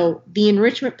 And so the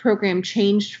enrichment program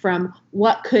changed from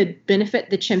what could benefit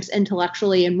the chimps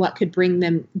intellectually and what could bring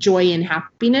them joy and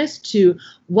happiness to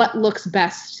what looks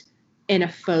best in a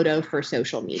photo for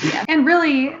social media. And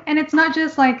it's not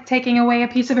just like taking away a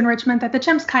piece of enrichment that the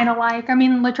chimps kind of like. I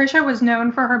mean, Latricia was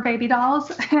known for her baby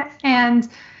dolls and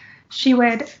she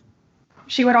would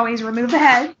always remove the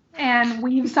head and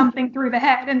weave something through the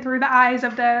head and through the eyes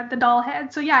of the doll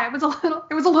head. So yeah, it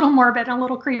was a little morbid and a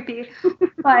little creepy,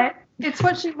 but it's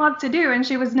what she loved to do, and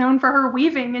she was known for her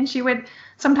weaving, and she would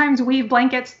sometimes weave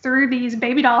blankets through these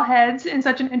baby doll heads in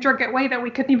such an intricate way that we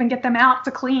couldn't even get them out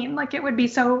to clean. Like, it would be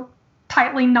so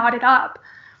tightly knotted up.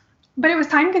 But it was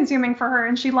time consuming for her,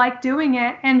 and she liked doing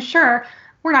it. And sure,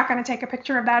 we're not going to take a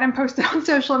picture of that and post it on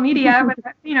social media with,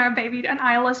 an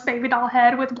eyeless baby doll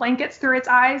head with blankets through its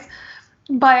eyes.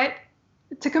 But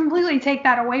to completely take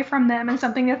that away from them and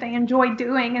something that they enjoy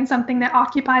doing and something that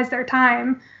occupies their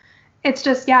time, it's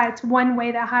just, it's one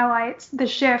way that highlights the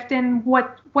shift in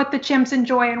what the chimps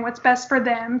enjoy and what's best for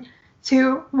them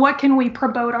to what can we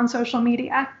promote on social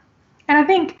media. And I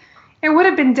think it would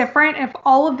have been different if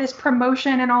all of this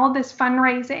promotion and all of this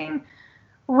fundraising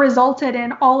resulted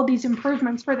in all of these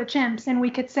improvements for the chimps, and we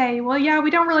could say, well, yeah,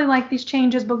 we don't really like these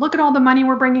changes, but look at all the money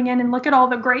we're bringing in and look at all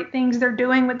the great things they're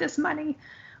doing with this money.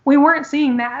 We weren't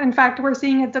seeing that. In fact, we're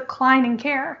seeing a decline in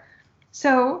care.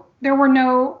 So there were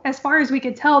no, as far as we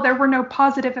could tell, there were no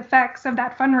positive effects of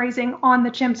that fundraising on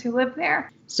the chimps who live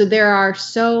there. So there are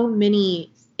so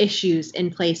many issues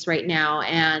in place right now,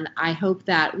 and I hope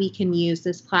that we can use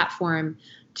this platform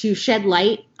to shed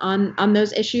light on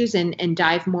those issues and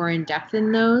dive more in depth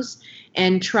in those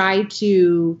and try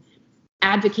to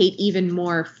advocate even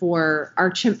more for our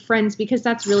chimp friends, because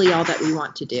that's really all that we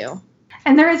want to do.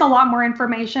 And there is a lot more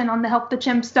information on the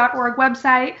helpthechimps.org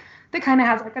website that kind of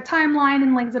has like a timeline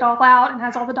and lays it all out and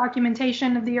has all the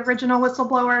documentation of the original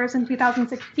whistleblowers in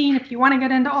 2016 if you want to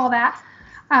get into all that.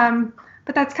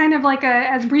 But that's kind of like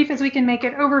as brief as we can make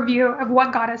it, overview of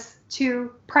what got us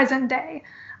to present day,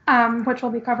 which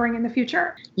we'll be covering in the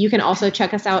future. You can also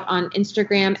check us out on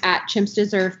Instagram at Chimps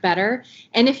Deserve Better.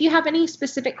 And if you have any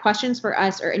specific questions for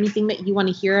us or anything that you want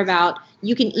to hear about,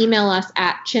 you can email us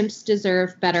at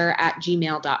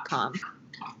chimpsdeservebetter@gmail.com.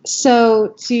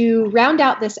 So to round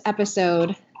out this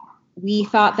episode, we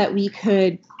thought that we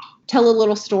could tell a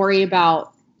little story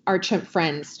about our chimp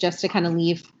friends, just to kind of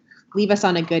leave us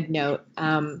on a good note.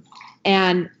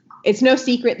 And it's no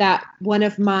secret that one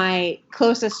of my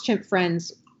closest chimp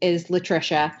friends is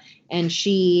Latricia, and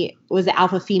she was the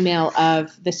alpha female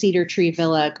of the Cedar Tree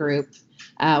Villa group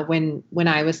when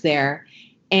I was there.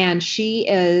 And she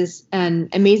is an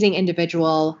amazing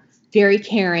individual, very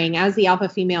caring. As the alpha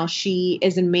female, she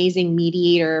is an amazing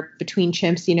mediator between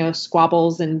chimps.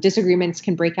 Squabbles and disagreements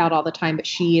can break out all the time, but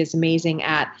she is amazing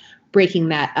at breaking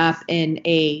that up in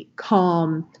a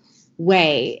calm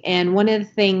way. And one of the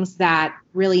things that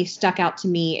really stuck out to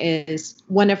me is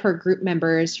one of her group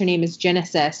members, her name is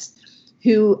Genesis,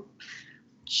 who,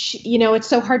 it's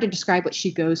so hard to describe what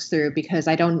she goes through because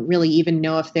I don't really even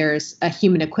know if there's a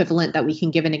human equivalent that we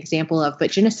can give an example of.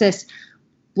 But Genesis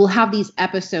will have these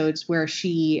episodes where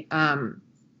she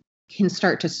can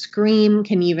start to scream,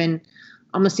 can even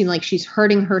almost seem like she's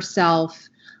hurting herself.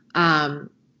 But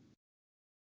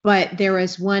there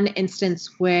was one instance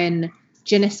when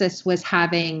Genesis was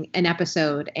having an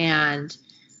episode and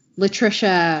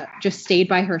Latricia just stayed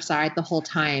by her side the whole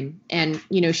time. And,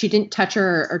 she didn't touch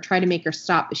her or try to make her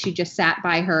stop, but she just sat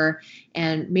by her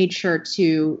and made sure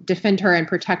to defend her and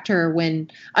protect her when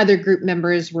other group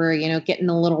members were, getting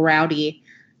a little rowdy.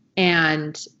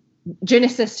 And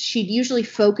Genesis, she'd usually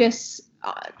focus,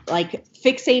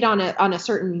 fixate on a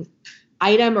certain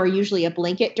item or usually a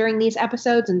blanket during these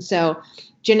episodes. And so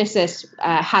Genesis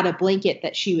had a blanket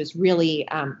that she was really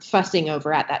fussing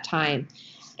over at that time.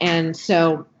 And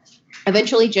so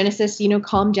eventually Genesis,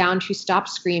 calmed down. She stopped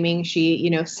screaming. She,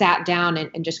 sat down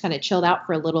and just kind of chilled out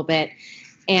for a little bit.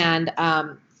 And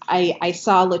I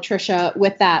saw Latricia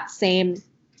with that same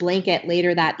blanket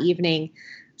later that evening,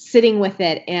 sitting with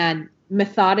it and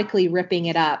methodically ripping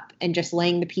it up and just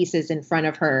laying the pieces in front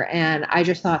of her. And I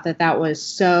just thought that was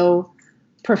so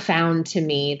profound to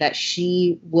me that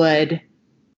she would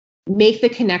make the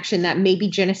connection that maybe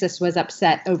Genesis was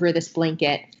upset over this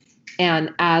blanket,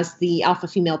 and as the alpha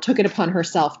female took it upon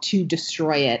herself to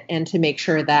destroy it and to make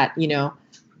sure that,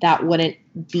 that wouldn't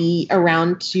be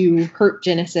around to hurt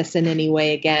Genesis in any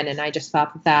way again. And I just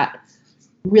thought that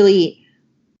really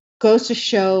goes to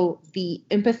show the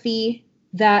empathy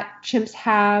that chimps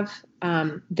have,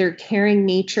 their caring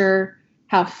nature,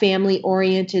 how family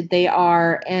oriented they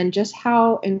are, and just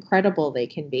how incredible they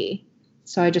can be.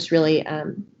 So I just really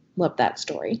love that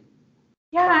story.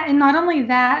 Yeah, and not only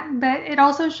that, but it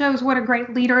also shows what a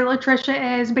great leader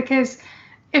Latricia is, because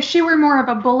if she were more of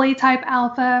a bully type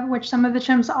alpha, which some of the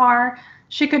chimps are,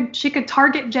 she could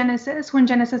target Genesis when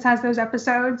Genesis has those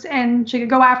episodes, and she could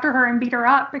go after her and beat her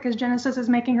up because Genesis is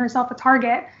making herself a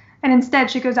target. And instead,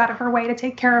 she goes out of her way to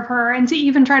take care of her and to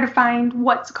even try to find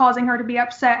what's causing her to be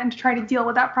upset and to try to deal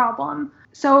with that problem.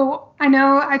 So I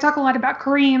know I talk a lot about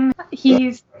Kareem.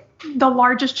 He's the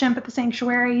largest chimp at the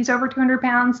sanctuary. He's over 200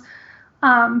 pounds.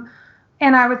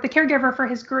 And I was the caregiver for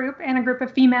his group and a group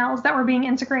of females that were being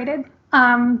integrated.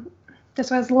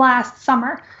 This was last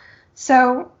summer.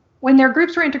 So when their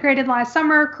groups were integrated last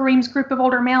summer, Kareem's group of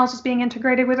older males was being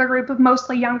integrated with a group of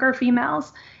mostly younger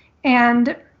females.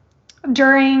 And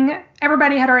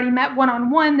everybody had already met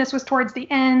one-on-one. This was towards the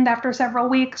end, after several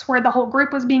weeks, where the whole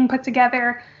group was being put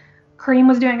together. Kareem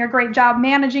was doing a great job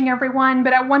managing everyone,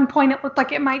 but at one point it looked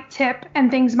like it might tip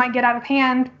and things might get out of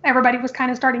hand. Everybody was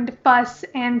kind of starting to fuss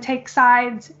and take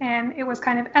sides, and it was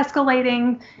kind of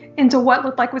escalating into what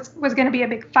looked like was going to be a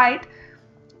big fight.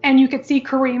 And you could see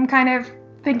Kareem kind of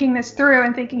thinking this through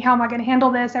and thinking, how am I going to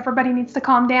handle this? Everybody needs to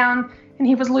calm down. And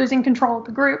he was losing control of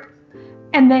the group.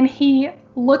 And then he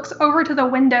looks over to the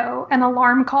window and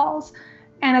alarm calls.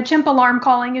 And a chimp alarm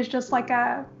calling is just like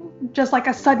a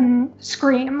sudden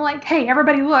scream, like, hey,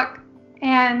 everybody look.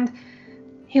 And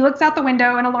he looks out the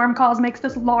window and alarm calls, makes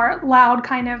this loud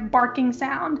kind of barking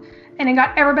sound. And it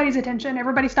got everybody's attention.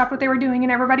 Everybody stopped what they were doing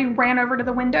and everybody ran over to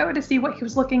the window to see what he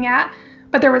was looking at.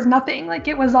 But there was nothing. Like,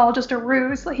 it was all just a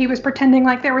ruse. Like, he was pretending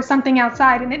like there was something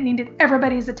outside and it needed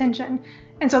everybody's attention.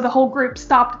 And so the whole group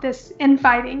stopped this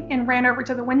infighting and ran over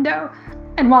to the window.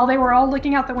 And while they were all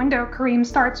looking out the window, Kareem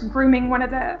starts grooming one of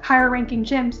the higher ranking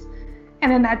chimps. And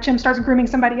then that chimp starts grooming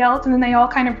somebody else. And then they all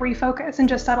kind of refocus and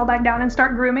just settle back down and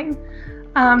start grooming.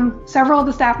 Several of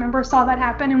the staff members saw that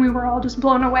happen and we were all just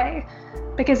blown away.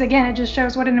 Because again, it just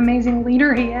shows what an amazing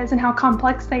leader he is and how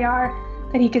complex they are.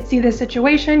 That he could see the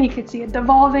situation, he could see it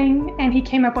devolving, and he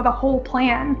came up with a whole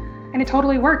plan. And it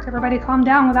totally worked. Everybody calmed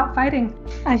down without fighting.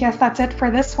 I guess that's it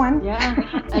for this one.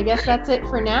 Yeah, I guess that's it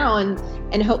for now.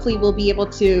 And hopefully we'll be able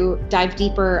to dive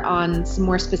deeper on some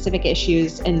more specific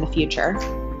issues in the future.